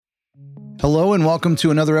Hello and welcome to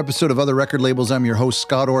another episode of Other Record Labels. I'm your host,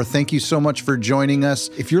 Scott Orr. Thank you so much for joining us.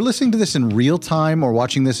 If you're listening to this in real time or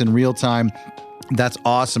watching this in real time, that's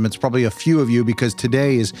awesome. It's probably a few of you because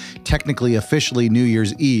today is technically officially New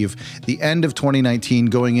Year's Eve, the end of 2019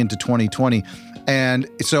 going into 2020. And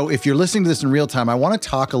so if you're listening to this in real time, I want to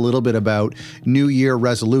talk a little bit about New Year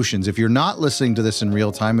resolutions. If you're not listening to this in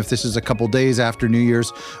real time, if this is a couple days after New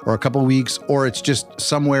Year's or a couple weeks, or it's just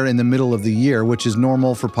somewhere in the middle of the year, which is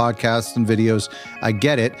normal for podcasts and videos, I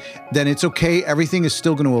get it, then it's okay. Everything is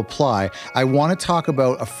still going to apply. I want to talk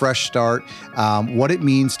about a fresh start, what it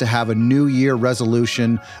means to have a New Year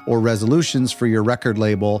resolution or resolutions for your record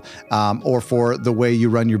label, or for the way you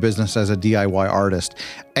run your business as a DIY artist.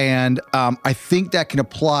 And I think that can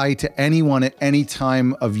apply to anyone at any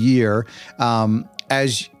time of year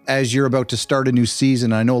as you're about to start a new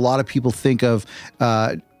season. I know a lot of people think of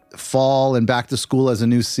fall and back to school as a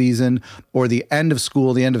new season, or the end of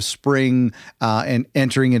school, the end of spring, and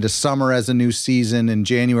entering into summer as a new season. In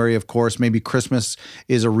January, of course, maybe Christmas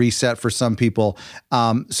is a reset for some people.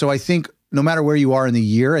 So I think no matter where you are in the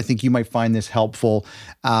year, I think you might find this helpful.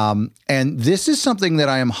 And this is something that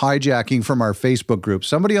I am hijacking from our Facebook group.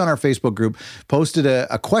 Somebody on our Facebook group posted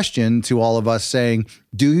a question to all of us saying,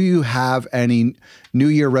 do you have any New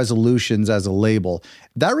Year resolutions as a label?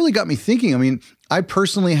 That really got me thinking. I mean, I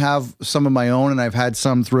personally have some of my own, and I've had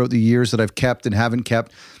some throughout the years that I've kept and haven't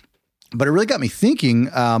kept. But it really got me thinking,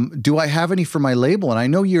 do I have any for my label? And I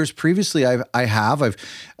know years previously I've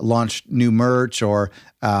launched new merch or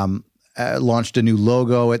launched a new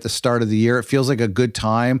logo at the start of the year. It feels like a good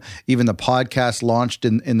time. Even the podcast launched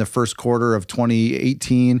in the first quarter of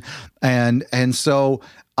 2018. And so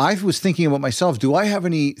I was thinking about myself, do I have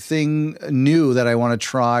anything new that I want to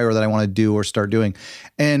try or that I want to do or start doing?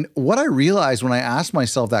 And what I realized when I asked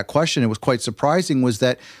myself that question, it was quite surprising, was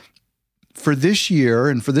that for this year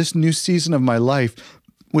and for this new season of my life,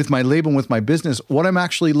 with my label and with my business, what I'm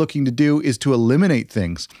actually looking to do is to eliminate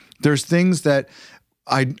things. There's things that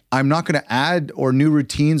I'm not going to add, or new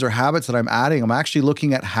routines or habits that I'm adding. I'm actually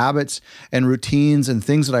looking at habits and routines and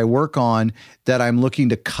things that I work on that I'm looking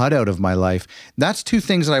to cut out of my life. That's two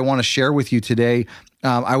things that I want to share with you today.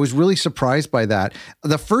 I was really surprised by that.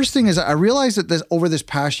 The first thing is I realized that over this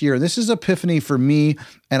past year, and this is epiphany for me,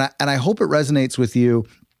 and I hope it resonates with you,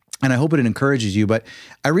 and I hope it encourages you, but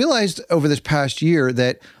I realized over this past year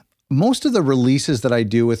that most of the releases that I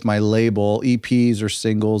do with my label, EPs or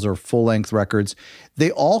singles or full-length records,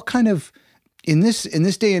 they all kind of, in this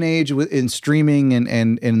day and age, in streaming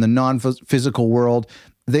and in the non-physical world,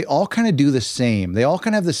 they all kind of do the same. They all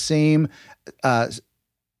kind of have the same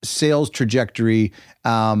sales trajectory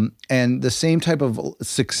and the same type of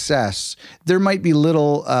success. There might be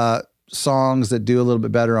little songs that do a little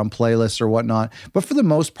bit better on playlists or whatnot, but for the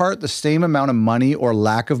most part, the same amount of money or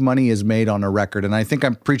lack of money is made on a record. And I think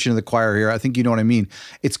I'm preaching to the choir here. I think you know what I mean.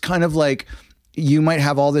 It's kind of like you might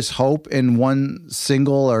have all this hope in one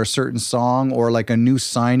single or a certain song, or like a new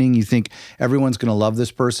signing. You think everyone's going to love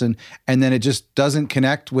this person, and then it just doesn't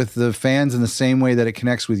connect with the fans in the same way that it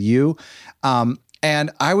connects with you.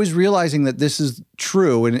 And I was realizing that this is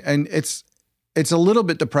true, and it's a little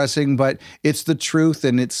bit depressing, but it's the truth.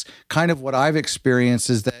 And it's kind of what I've experienced,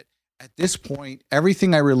 is that at this point,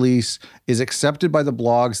 everything I release is accepted by the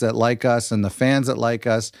blogs that like us and the fans that like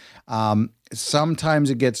us. Sometimes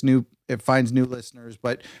it finds new listeners,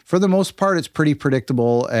 but for the most part, it's pretty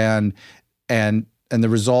predictable, and the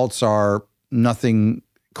results are nothing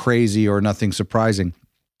crazy or nothing surprising.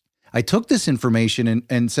 I took this information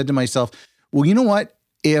and said to myself, well, you know what?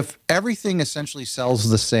 If everything essentially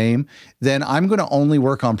sells the same, then I'm going to only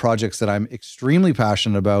work on projects that I'm extremely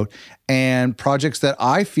passionate about and projects that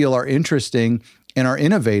I feel are interesting and are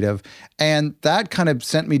innovative. And that kind of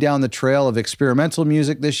sent me down the trail of experimental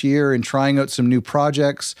music this year and trying out some new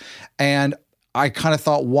projects. And I kind of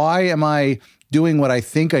thought, why am I doing what I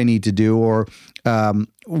think I need to do, or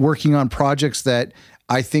working on projects that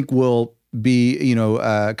I think will be,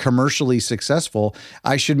 commercially successful?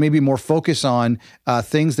 I should maybe more focus on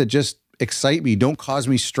things that just excite me, don't cause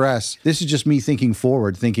me stress. This is just me thinking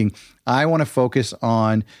forward, thinking I want to focus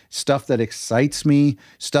on stuff that excites me,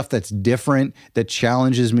 stuff that's different, that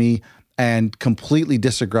challenges me, and completely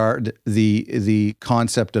disregard the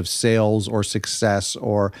concept of sales or success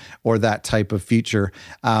or that type of feature.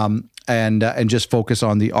 And just focus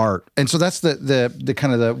on the art. And so that's the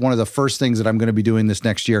kind of one of the first things that I'm going to be doing this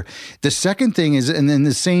next year. The second thing is, and in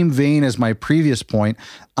the same vein as my previous point,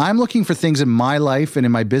 I'm looking for things in my life and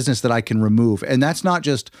in my business that I can remove. And that's not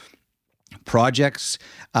just projects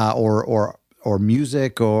or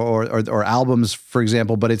music or albums, for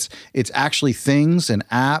example, but it's actually things and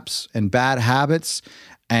apps and bad habits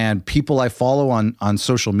and people I follow on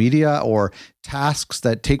social media, or tasks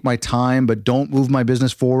that take my time but don't move my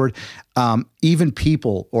business forward, even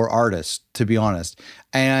people or artists, to be honest.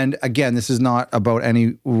 And again, this is not about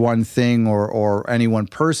any one thing or any one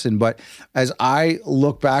person, but as I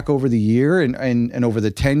look back over the year and over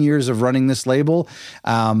the 10 years of running this label,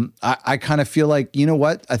 I kind of feel like, you know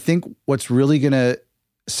what? I think what's really going to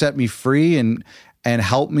set me free and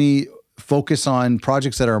help me focus on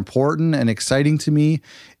projects that are important and exciting to me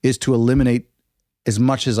is to eliminate as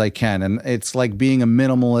much as I can. And it's like being a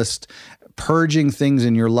minimalist, purging things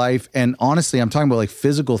in your life. And honestly, I'm talking about like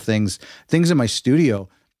physical things in my studio,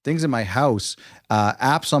 things in my house,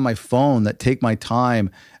 apps on my phone that take my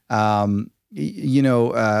time,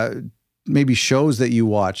 maybe shows that you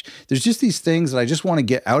watch. There's just these things that I just want to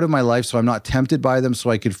get out of my life so I'm not tempted by them,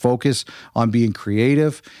 so I could focus on being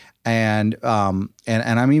creative. And I'm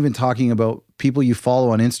even talking about people you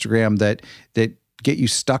follow on Instagram that get you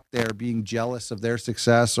stuck there being jealous of their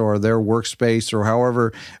success or their workspace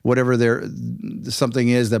or whatever something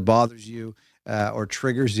is that bothers you or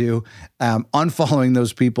triggers you. Unfollowing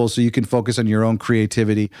those people so you can focus on your own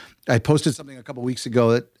creativity. I posted something a couple weeks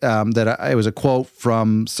ago that it was a quote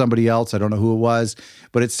from somebody else. I don't know who it was,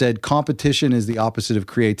 but it said, "Competition is the opposite of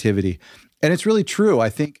creativity." And it's really true.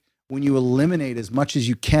 I think when you eliminate as much as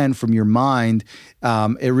you can from your mind,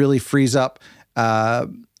 it really frees up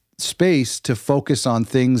space to focus on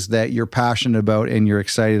things that you're passionate about and you're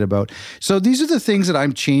excited about. So these are the things that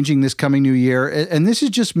I'm changing this coming new year. And this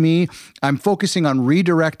is just me. I'm focusing on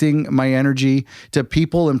redirecting my energy to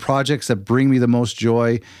people and projects that bring me the most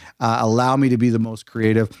joy, allow me to be the most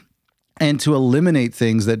creative, and to eliminate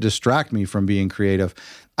things that distract me from being creative.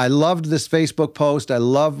 I loved this Facebook post. I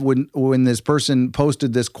love when this person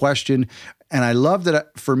posted this question. And I love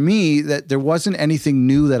that for me, that there wasn't anything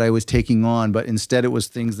new that I was taking on, but instead it was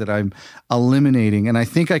things that I'm eliminating. And I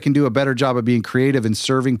think I can do a better job of being creative and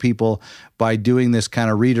serving people by doing this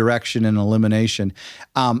kind of redirection and elimination.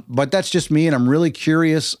 But that's just me. And I'm really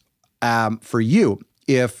curious for you,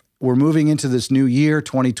 if we're moving into this new year,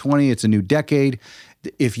 2020, it's a new decade.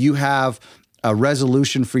 If you have a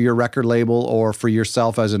resolution for your record label or for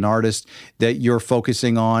yourself as an artist that you're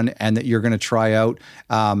focusing on and that you're going to try out,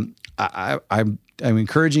 I'm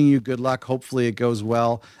encouraging you. Good luck. Hopefully it goes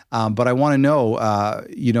well. But I want to know,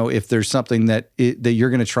 if there's something that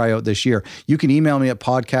you're going to try out this year. You can email me at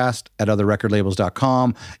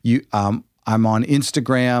podcast@otherrecordlabels.com. I'm on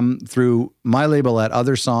Instagram through my label at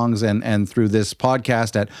Other Songs and through this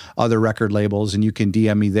podcast at Other Record Labels, and you can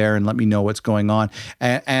DM me there and let me know what's going on,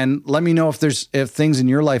 and let me know if things in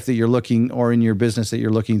your life that you're looking, or in your business that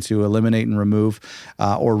you're looking to eliminate and remove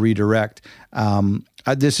or redirect.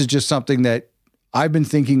 This is just something that I've been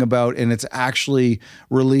thinking about, and it's actually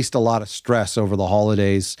released a lot of stress over the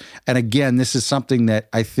holidays. And again, this is something that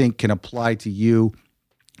I think can apply to you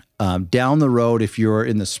down the road, if you're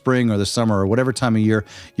in the spring or the summer or whatever time of year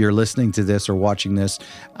you're listening to this or watching this.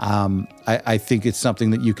 I think it's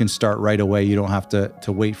something that you can start right away. You don't have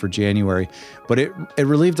to wait for January. But it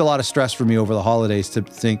relieved a lot of stress for me over the holidays to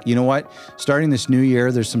think, you know what, starting this new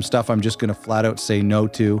year, there's some stuff I'm just going to flat out say no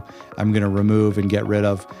to. I'm going to remove and get rid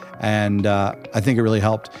of. And I think it really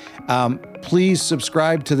helped. Please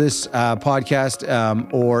subscribe to this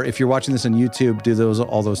podcast, or if you're watching this on YouTube, do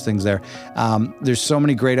all those things there. There's so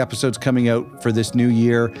many great episodes coming out for this new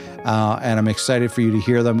year, and I'm excited for you to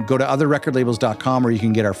hear them. Go to otherrecordlabels.com, where you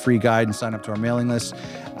can get our free guide and sign up to our mailing list,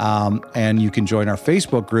 and you can join our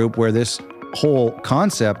Facebook group, where this whole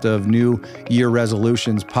concept of new year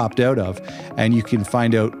resolutions popped out of, and you can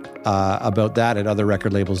find out about that at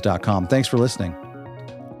otherrecordlabels.com. Thanks for listening.